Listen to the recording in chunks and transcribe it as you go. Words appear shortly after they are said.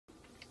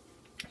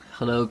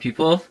Hello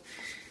people,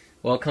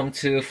 welcome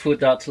to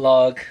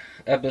food.log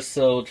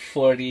episode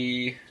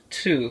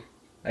 42,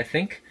 I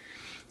think.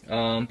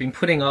 Been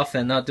putting off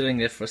and not doing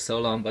it for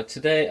so long, but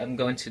today I'm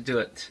going to do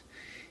it.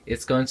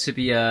 It's going to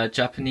be a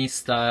Japanese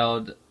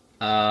styled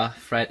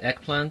fried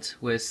eggplant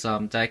with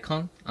some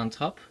daikon on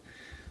top.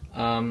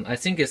 I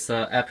think it's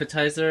an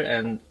appetizer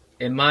and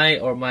it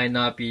might or might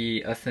not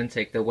be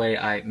authentic the way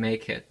I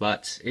make it,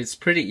 but it's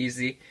pretty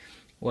easy.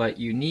 What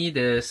you need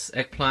is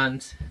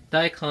eggplant,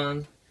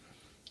 daikon,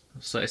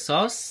 soy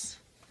sauce,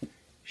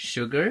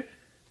 sugar,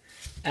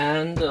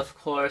 and of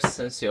course,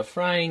 since you're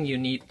frying, you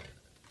need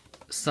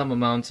some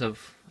amount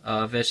of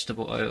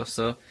vegetable oil.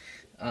 So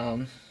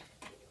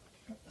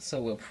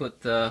we'll put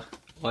the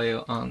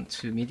oil on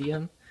to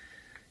medium.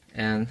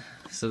 And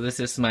so this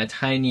is my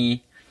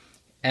tiny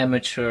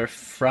amateur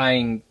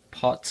frying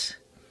pot.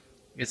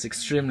 It's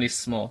extremely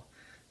small,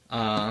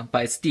 but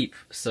it's deep,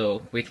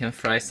 so we can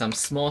fry some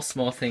small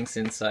things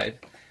inside.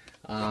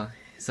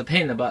 It's a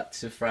pain in the butt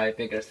to fry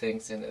bigger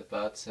things in it,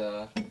 but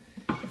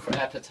for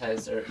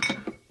appetizer,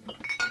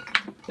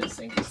 this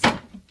thing is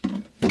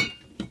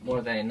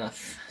more than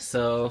enough.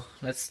 So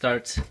let's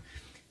start.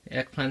 The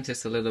eggplant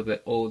is a little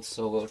bit old,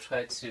 so we'll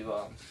try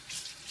to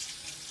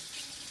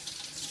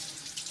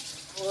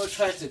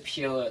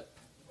peel it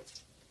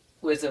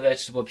with a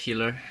vegetable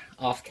peeler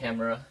off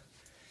camera.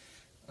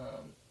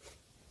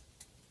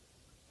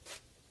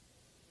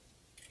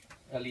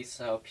 At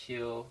least I'll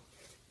peel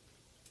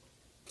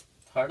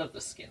part of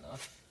the skin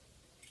off.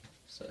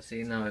 So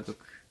see, now I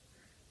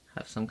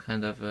have some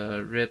kind of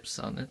ribs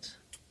on it,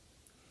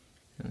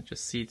 and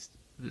just see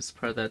this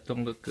part that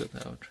don't look good.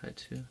 I'll try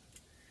to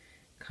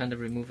kind of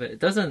remove it. It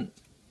doesn't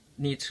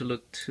need to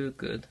look too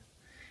good.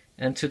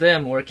 And today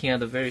I'm working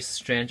at a very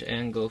strange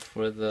angle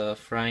for the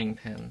frying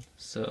pan,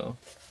 so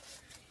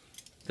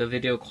the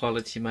video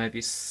quality might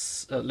be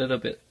a little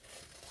bit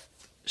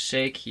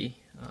shaky.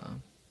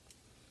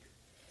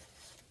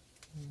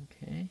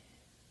 Okay.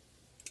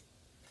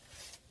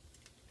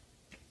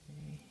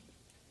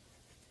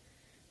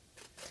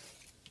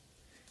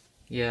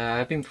 Yeah,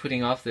 I've been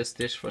putting off this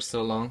dish for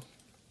so long.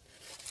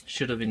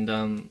 Should have been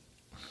done,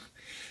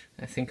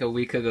 I think, a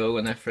week ago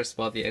when I first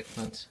bought the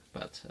eggplant.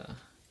 But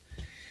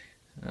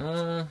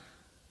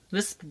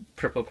this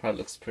purple part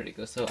looks pretty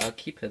good, so I'll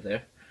keep it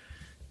there.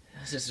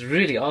 This is a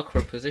really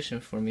awkward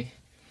position for me.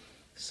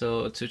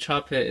 So to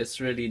chop it,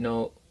 it's really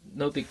no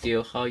big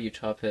deal how you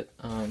chop it.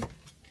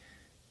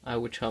 I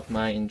would chop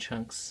mine in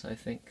chunks, I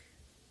think.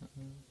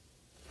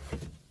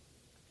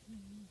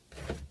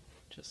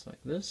 Just like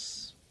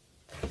this.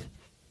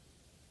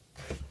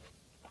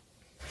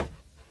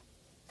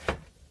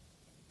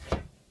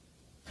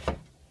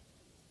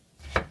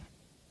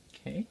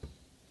 Okay.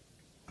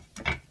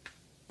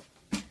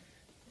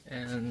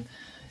 And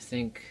I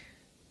think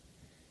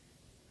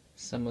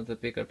some of the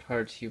bigger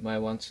parts you might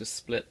want to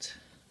split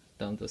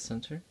down the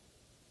center.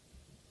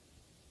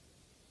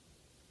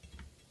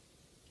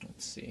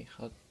 Let's see,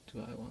 how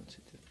do I want to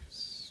do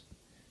this?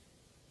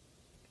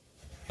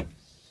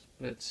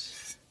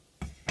 Split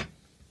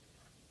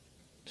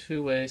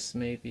two ways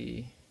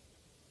maybe,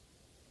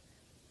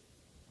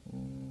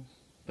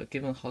 but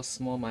given how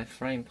small my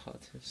frying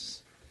pot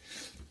is,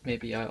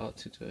 maybe I ought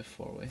to do it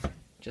 4-way,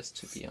 just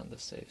to be on the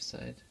safe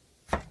side.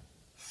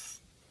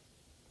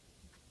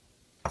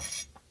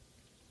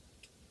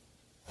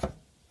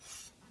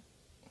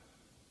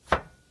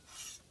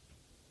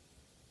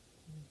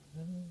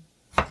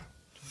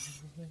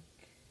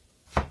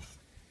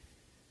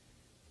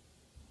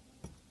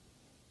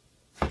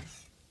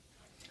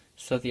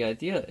 So the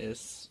idea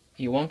is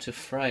you want to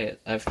fry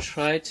it. I've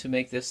tried to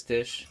make this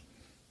dish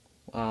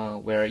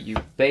where you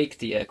bake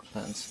the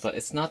eggplants, but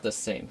it's not the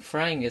same.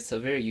 Frying is a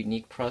very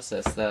unique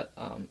process that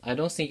I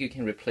don't think you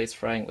can replace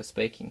frying with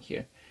baking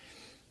here,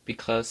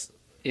 because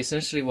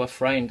essentially what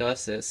frying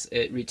does is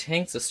it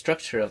retains the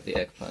structure of the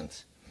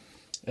eggplant,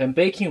 and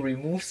baking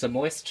removes the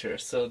moisture,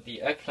 so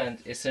the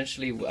eggplant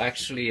essentially will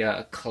actually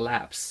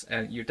collapse,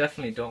 and you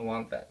definitely don't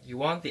want that. You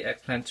want the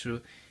eggplant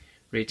to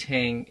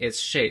retain its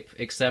shape,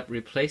 except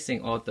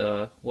replacing all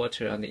the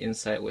water on the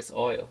inside with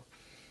oil.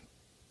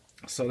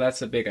 So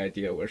that's a big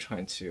idea we're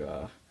trying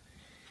to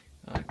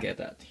get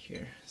at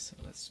here. So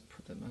let's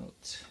put them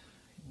out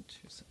into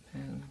some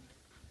pan.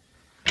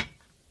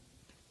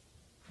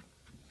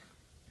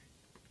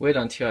 Wait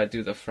until I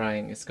do the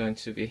frying. It's going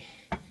to be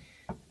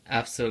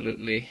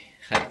absolutely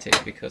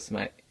hectic because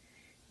my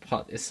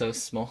pot is so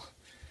small.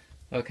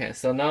 Okay,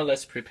 so now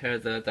let's prepare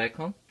the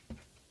daikon.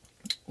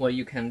 What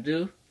you can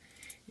do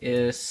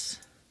is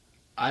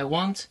I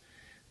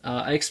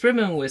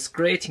experiment with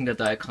grating the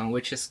daikon,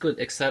 which is good,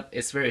 except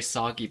it's very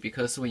soggy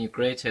because when you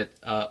grate it,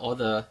 all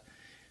the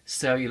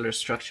cellular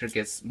structure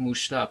gets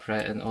mushed up,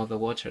 right, and all the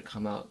water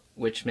come out,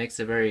 which makes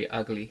it very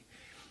ugly.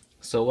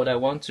 So what I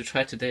want to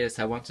try today is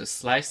I want to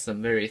slice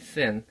them very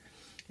thin,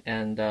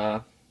 and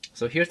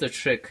so here's the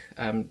trick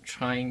I'm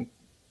trying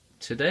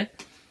today.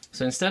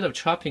 So instead of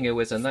chopping it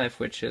with a knife,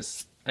 which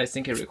is, I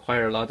think it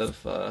requires a lot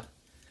of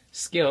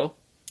skill,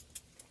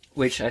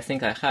 which I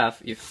think I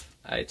have if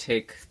I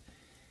take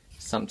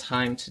some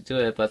time to do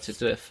it, but to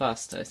do it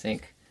fast, I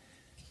think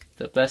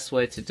the best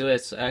way to do it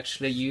is to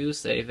actually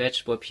use a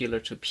vegetable peeler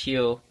to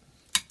peel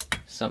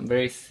some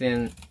very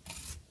thin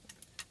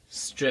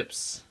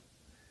strips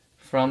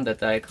from the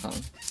daikon,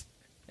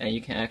 and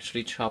you can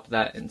actually chop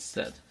that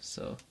instead.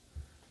 So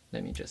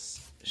let me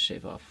just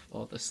shave off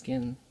all the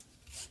skin.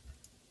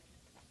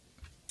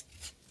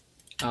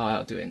 Oh,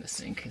 I'll do it in the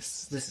sink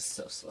because this is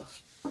so slow.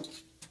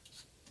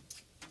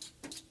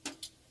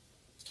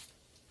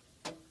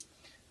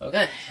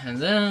 Okay, and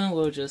then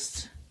we'll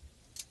just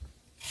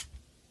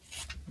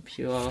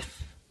peel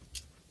off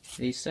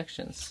these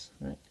sections,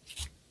 right?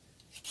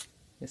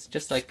 It's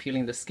just like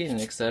peeling the skin,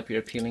 except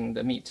you're peeling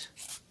the meat.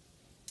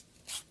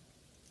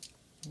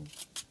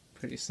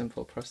 Pretty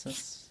simple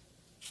process.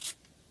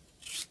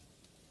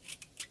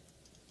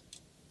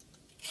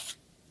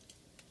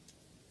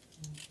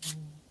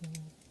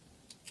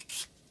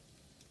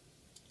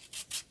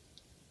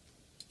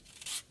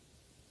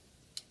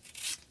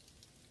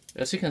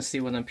 As you can see,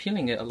 when I'm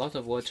peeling it, a lot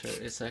of water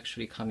is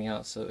actually coming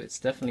out, so it's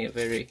definitely a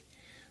very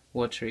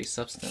watery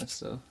substance,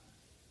 so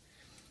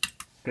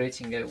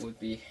grating it would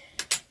be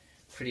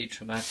pretty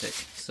traumatic.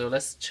 So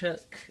let's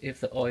check if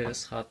the oil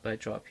is hot by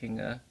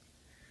dropping a...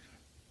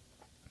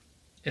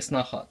 It's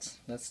not hot.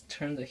 Let's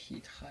turn the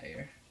heat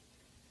higher.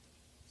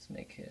 Let's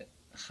make it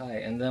high,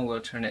 and then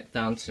we'll turn it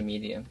down to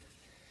medium.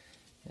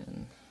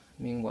 And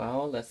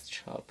meanwhile, let's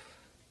chop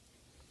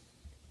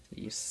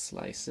these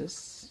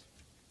slices.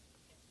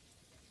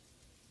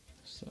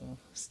 So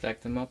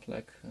stack them up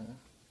like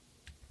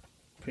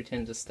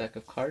pretend a stack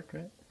of cards,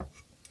 right?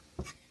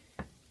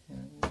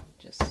 And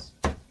just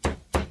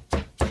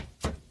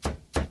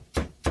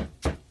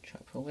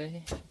chop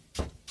away.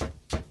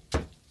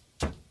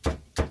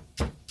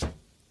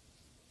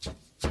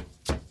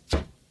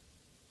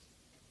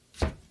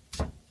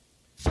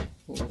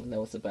 Ooh, that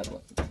was a bad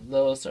one.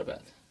 Those are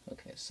bad.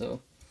 Okay,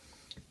 so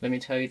let me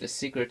tell you the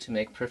secret to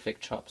make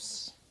perfect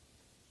chops.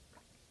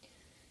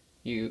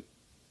 You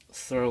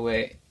throw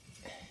away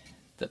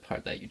the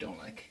part that you don't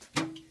like,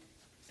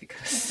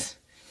 because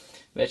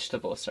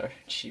vegetables are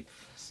cheap.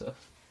 So,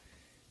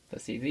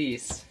 but see,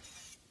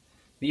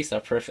 these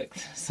are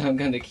perfect, so I'm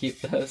going to keep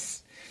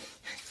those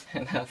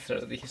and I'll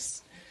throw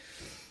these.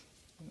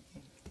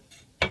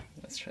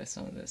 Let's try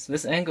some of this.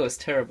 This angle is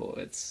terrible.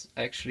 It's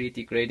actually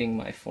degrading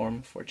my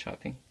form for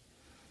chopping.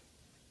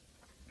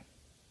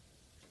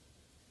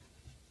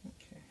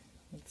 Okay,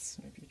 let's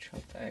maybe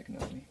chop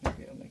diagonally.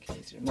 Maybe I'll make it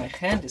easier. My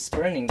hand is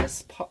burning.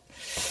 This pot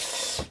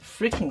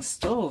freaking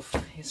stove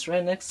is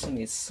right next to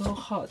me. It's so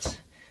hot.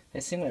 I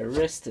see my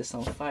wrist is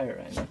on fire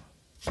right now.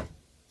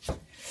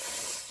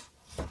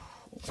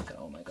 Oh my god,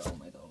 oh my god, oh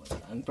my god, oh my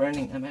god. I'm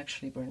burning. I'm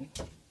actually burning.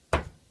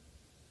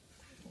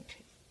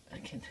 Okay, I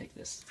can take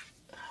this.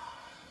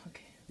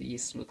 Okay,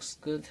 these looks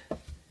good.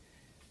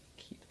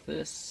 Keep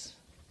this.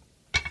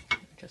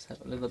 Just have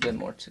a little bit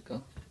more to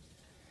go.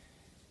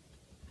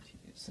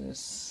 Use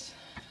this.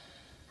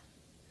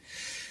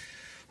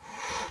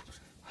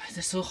 Why is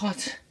it so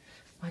hot?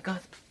 My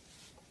god.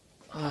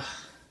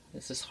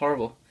 This is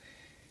horrible.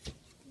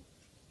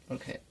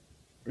 Okay,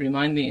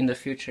 remind me in the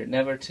future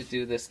never to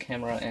do this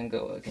camera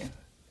angle again.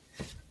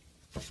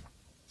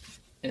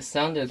 It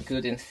sounded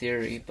good in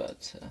theory,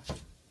 but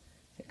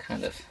it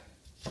kind of...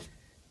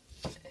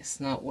 It's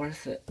not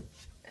worth it.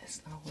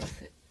 It's not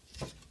worth it.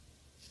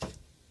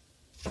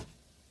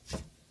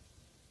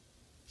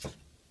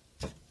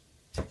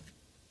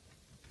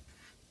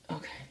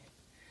 Okay.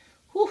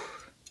 Whew.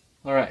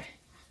 Alright.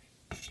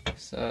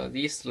 So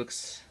these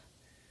looks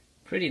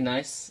pretty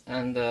nice,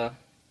 and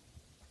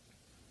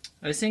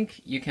I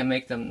think you can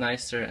make them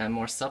nicer and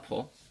more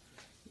supple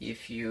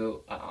if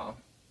you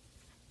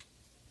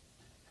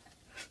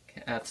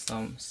can add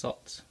some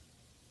salt.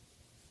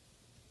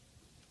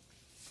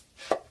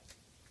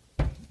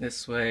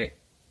 This way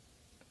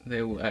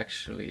they will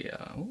actually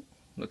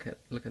look at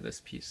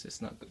this piece.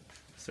 It's not good.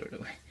 Throw it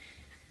away.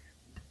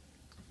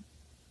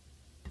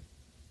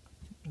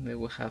 They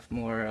will have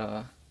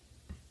more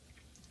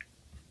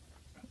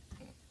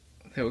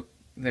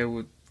they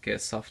would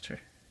get softer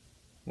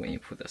when you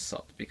put the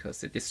salt,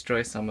 because it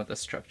destroys some of the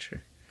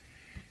structure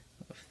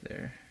of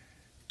their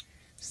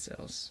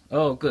cells.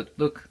 Oh good,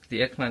 look,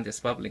 the eggplant is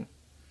bubbling.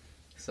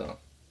 So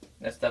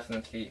that's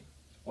definitely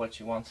what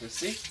you want to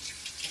see.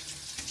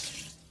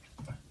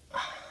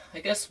 I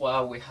guess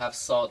while we have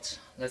salt,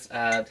 let's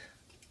add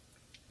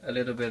a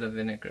little bit of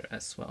vinegar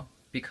as well,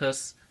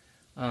 because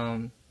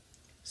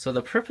so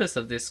the purpose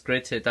of this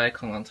grated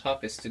daikon on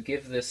top is to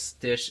give this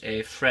dish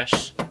a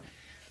freshness,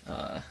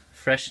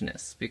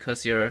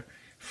 because you're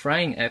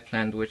frying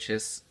eggplant, which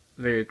is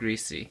very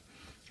greasy,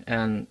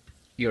 and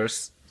your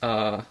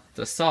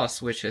the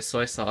sauce, which is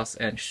soy sauce,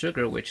 and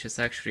sugar, which is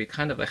actually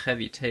kind of a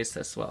heavy taste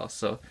as well.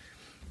 So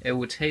it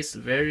would taste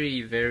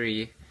very,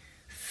 very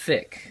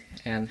thick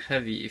and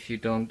heavy if you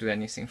don't do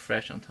anything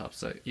fresh on top.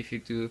 So if you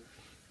do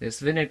this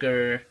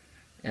vinegar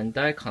and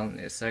daikon,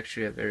 it's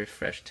actually a very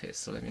fresh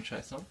taste. So let me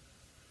try some.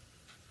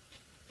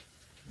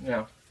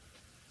 Yeah.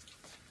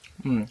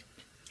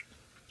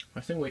 I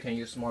think we can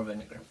use more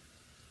vinegar.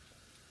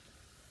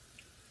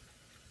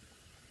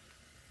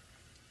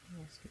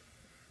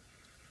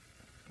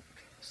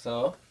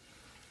 So,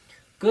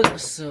 good.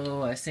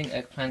 So I think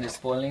eggplant is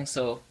boiling.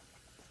 So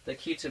the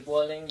key to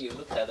boiling, you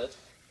look at it.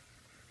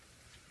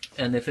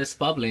 And if it's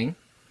bubbling,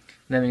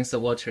 that means the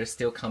water is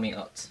still coming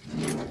out.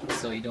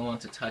 So you don't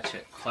want to touch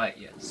it quite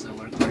yet. So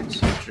we're going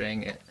to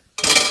drain it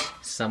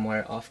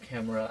somewhere off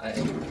camera. I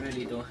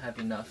really don't have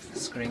enough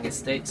screen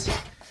estate. So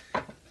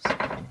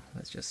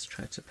let's just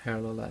try to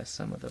parallelize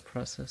some of the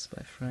process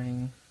by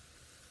frying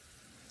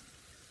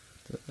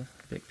the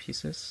big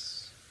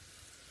pieces.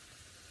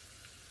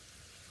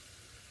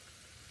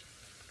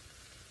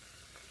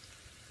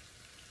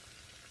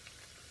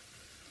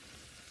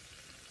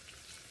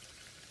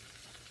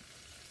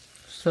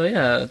 So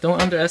yeah,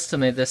 don't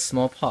underestimate this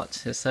small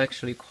pot. It's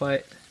actually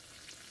quite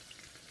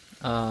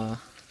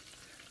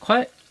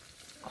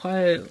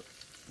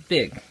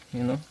big,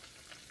 you know.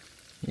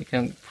 You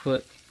can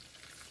put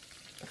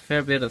a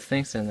fair bit of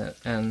things in it,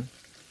 and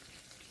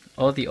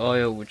all the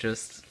oil would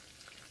just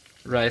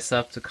rise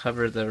up to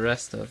cover the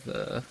rest of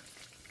the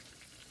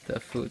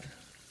food.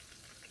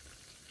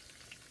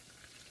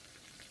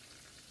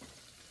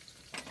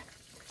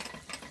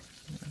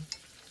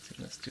 So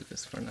let's do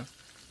this for now.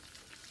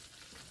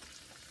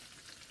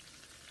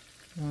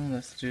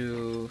 Let's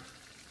do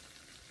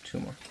 2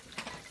 more,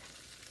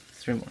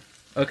 3 more.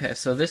 Okay,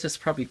 so this is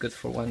probably good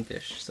for 1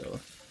 dish, so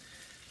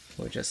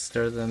we'll just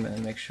stir them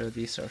and make sure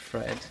these are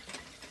fried.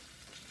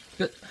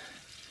 Good.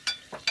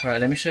 Alright,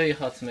 let me show you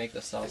how to make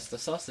the sauce. The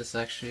sauce is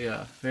actually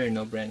a very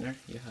no-brainer.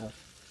 You have...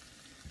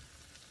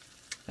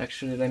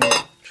 Actually, let me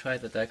try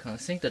the daikon. I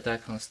think the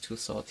daikon is too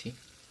salty.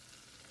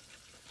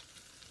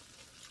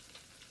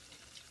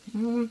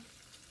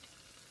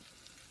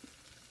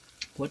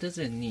 What does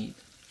it need?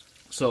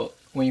 So,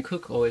 when you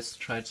cook, always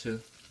try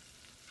to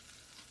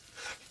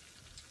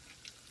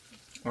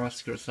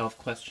ask yourself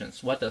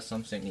questions. What does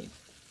something need?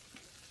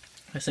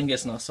 I think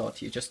it's not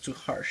salty, it's just too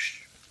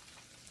harsh.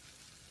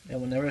 And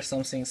whenever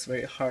something's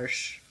very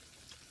harsh,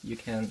 you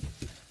can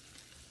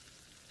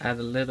add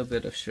a little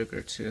bit of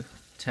sugar to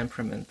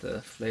temperament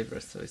the flavor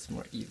so it's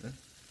more even.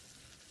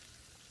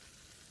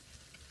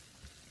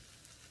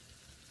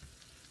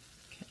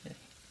 Okay,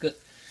 good.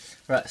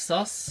 Right,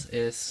 sauce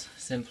is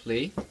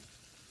simply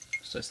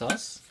soy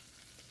sauce,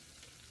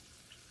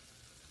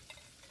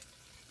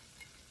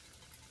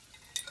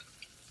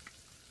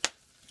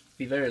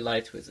 be very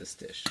light with this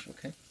dish,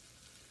 okay?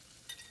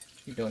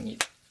 You don't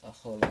need a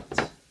whole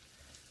lot.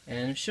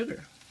 And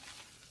sugar.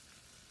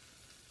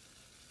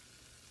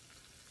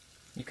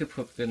 You could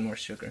put a bit more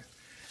sugar.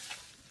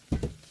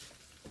 And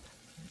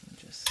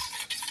just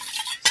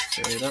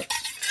stir it up.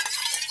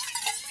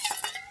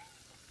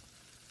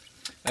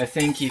 I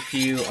think if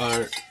you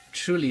are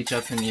truly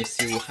Japanese,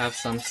 you will have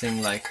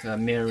something like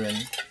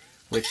mirin,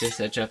 which is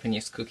a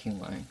Japanese cooking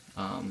wine.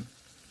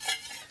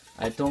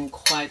 I don't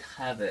quite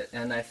have it,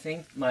 and I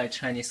think my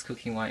Chinese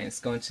cooking wine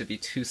is going to be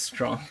too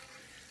strong,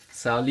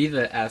 so I'll leave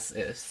it as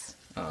is.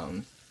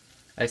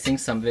 I think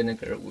some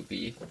vinegar would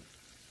be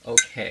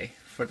okay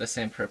for the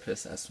same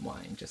purpose as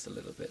wine, just a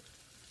little bit,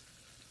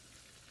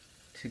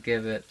 to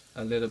give it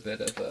a little bit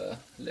of a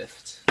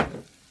lift.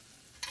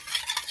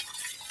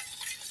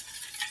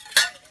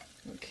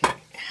 Okay,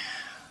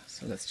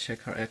 so let's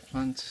check our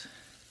eggplant.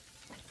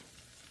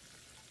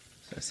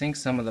 So I think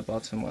some of the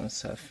bottom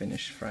ones have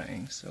finished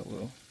frying, so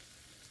we'll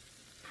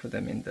put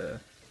them in the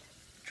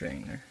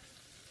drainer.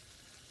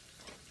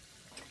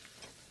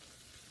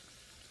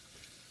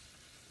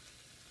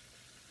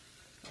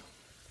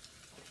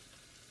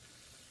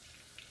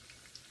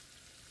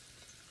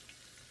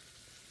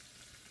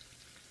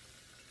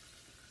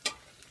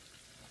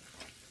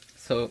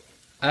 So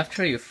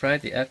after you fry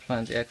the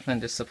eggplant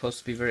is supposed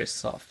to be very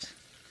soft,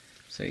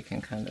 so you can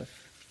kind of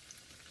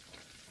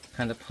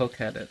poke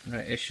at it,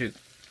 right? It should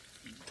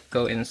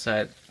go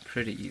inside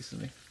pretty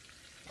easily.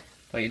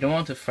 But you don't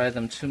want to fry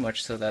them too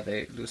much so that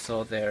they lose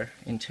all their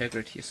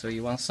integrity, so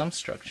you want some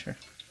structure.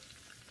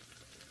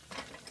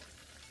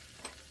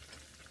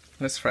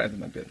 Let's fry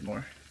them a bit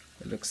more.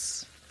 It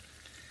looks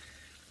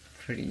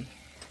pretty...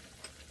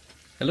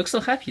 It looks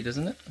so happy,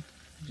 doesn't it?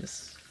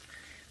 Just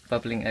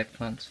bubbling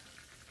eggplant.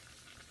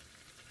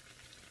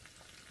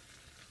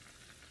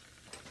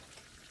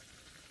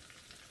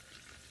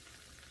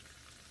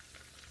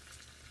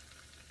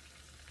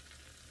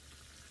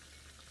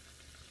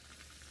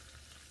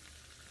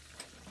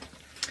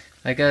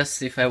 I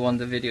guess if I want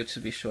the video to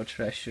be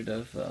shorter, I should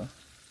have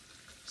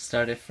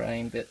started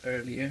frying a bit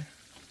earlier.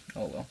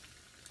 Oh well.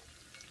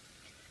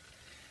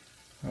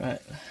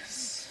 Alright,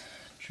 let's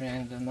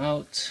drain them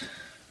out.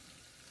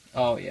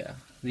 Oh yeah,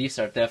 these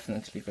are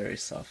definitely very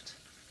soft.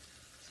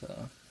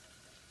 So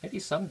maybe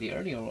some of the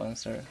earlier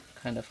ones are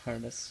kind of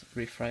hard. Let's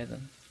refry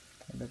them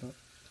a little.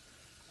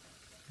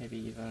 Maybe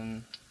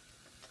even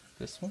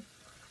this one.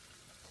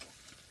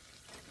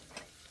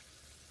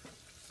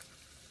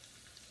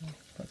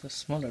 But the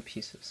smaller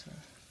pieces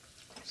are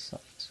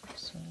soft,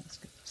 so that's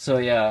good. So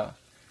yeah,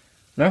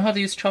 learn how to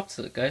use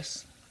chopstick,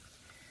 guys.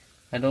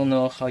 I don't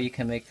know how you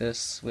can make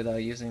this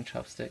without using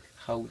chopstick.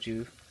 How would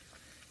you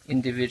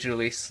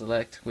individually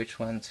select which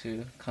one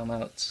to come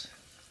out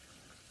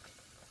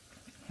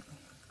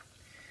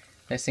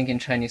I think in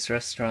Chinese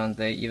restaurant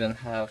they even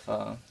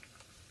have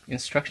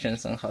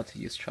instructions on how to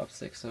use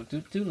chopsticks, so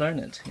do learn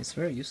it. It's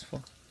very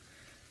useful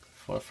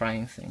for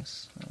frying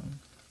things,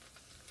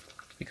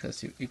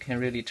 because you can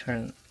really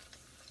turn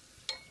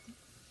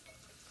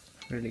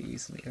really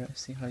easily, right?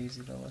 See how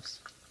easy that was?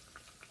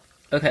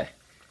 Okay,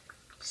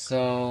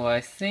 so I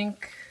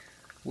think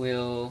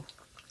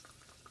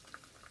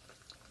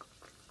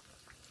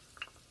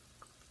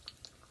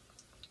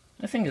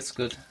I think it's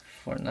good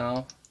for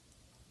now.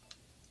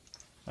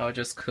 I'll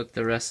just cook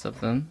the rest of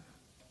them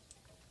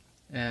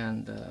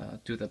and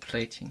do the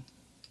plating.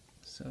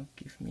 So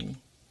give me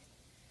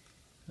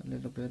a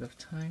little bit of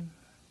time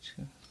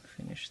to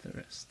finish the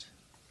rest.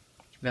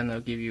 Then I'll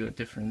give you a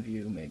different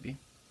view, maybe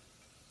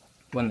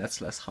one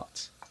that's less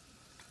hot.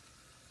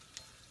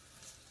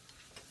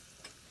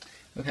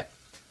 Okay.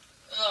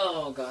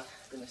 Oh god,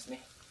 goodness me.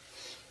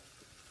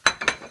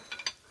 Let's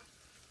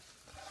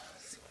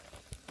see.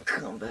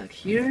 Come back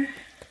here.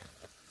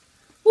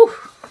 Woo!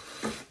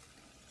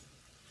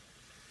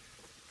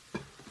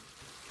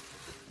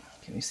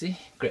 Can you see?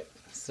 Great.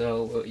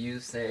 So we'll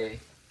use a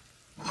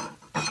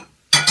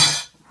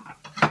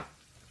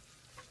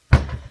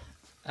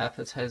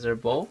appetizer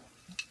bowl.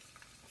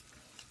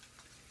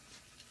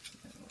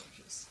 And we'll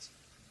just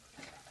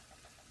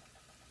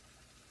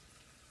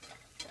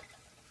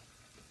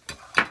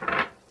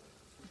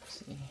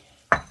see.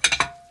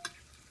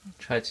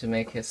 Try to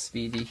make it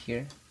speedy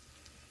here.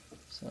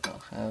 So I'll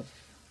have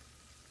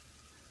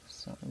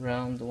some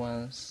round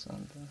ones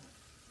on the,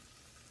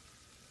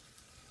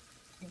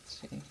 let's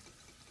see,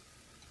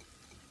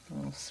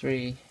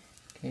 3,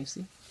 can you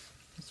see?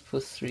 Let's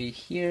put 3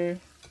 here.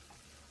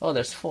 Oh,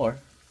 there's 4.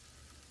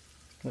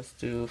 Let's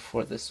do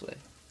 4 this way.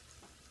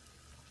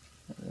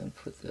 And then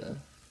put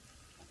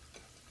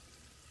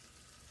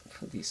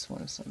these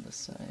ones on the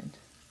side.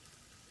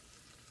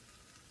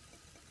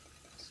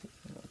 Let's see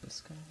about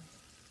this guy.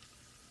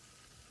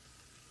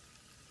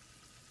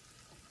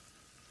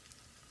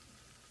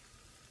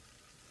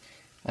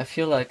 I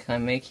feel like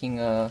I'm making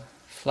a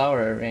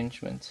flower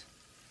arrangement,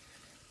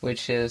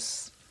 which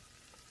is,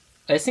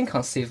 I think,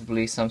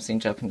 conceivably something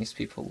Japanese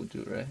people would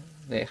do, right?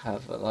 They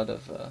have a lot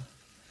of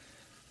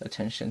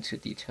attention to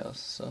details,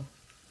 so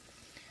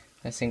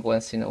I think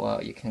once in a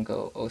while you can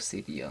go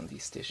OCD on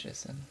these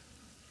dishes and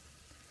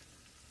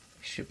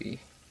it should be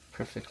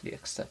perfectly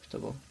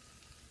acceptable.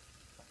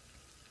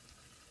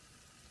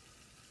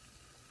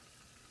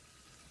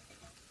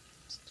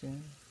 Let's do.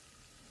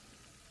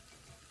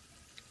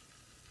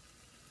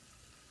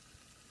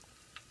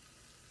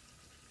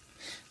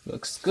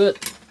 Looks good,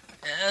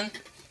 and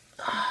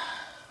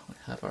we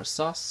have our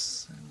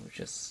sauce, and we'll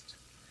just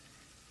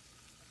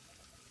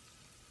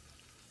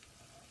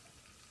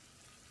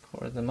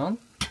pour them on.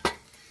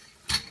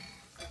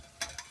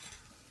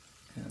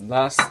 And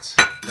last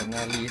but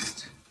not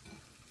least,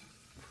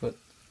 put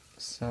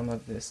some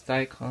of this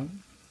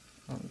daikon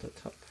on the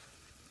top.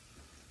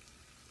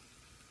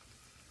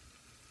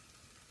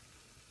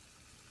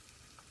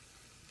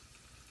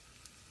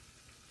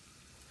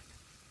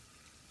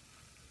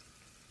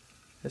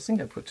 I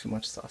think I put too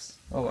much sauce.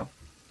 Oh well.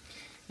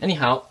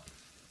 Anyhow,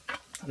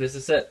 this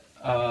is it.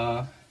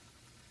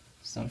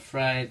 Some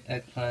fried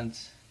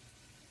eggplant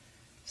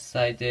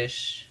side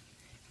dish.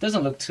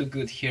 Doesn't look too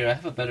good here. I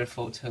have a better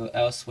photo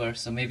elsewhere,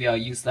 so maybe I'll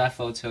use that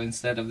photo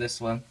instead of this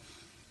one,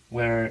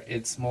 where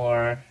it's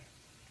more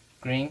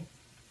green.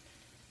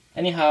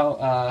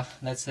 Anyhow,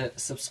 that's it.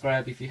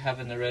 Subscribe if you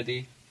haven't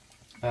already.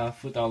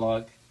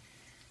 Food.log.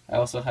 I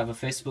also have a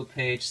Facebook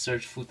page.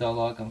 Search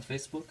food.log on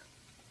Facebook.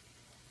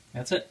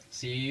 That's it.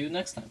 See you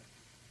next time.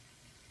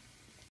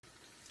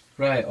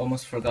 Right,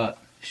 almost forgot.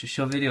 I should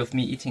show a video of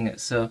me eating it.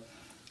 So,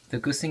 the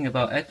good thing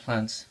about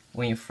eggplants,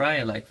 when you fry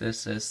it like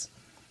this, is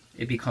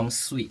it becomes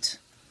sweet.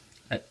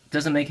 It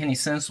doesn't make any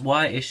sense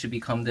why it should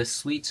become this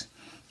sweet,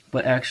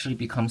 but actually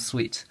becomes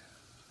sweet.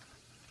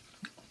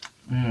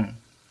 Oh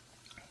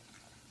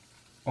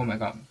my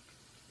god.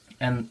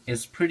 And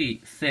it's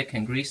pretty thick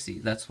and greasy.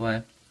 That's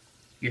why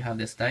you have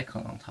this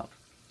daikon on top.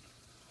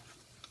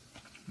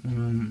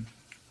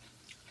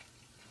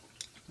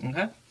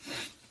 Okay?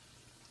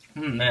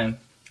 Man.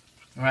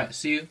 Alright,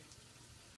 see you.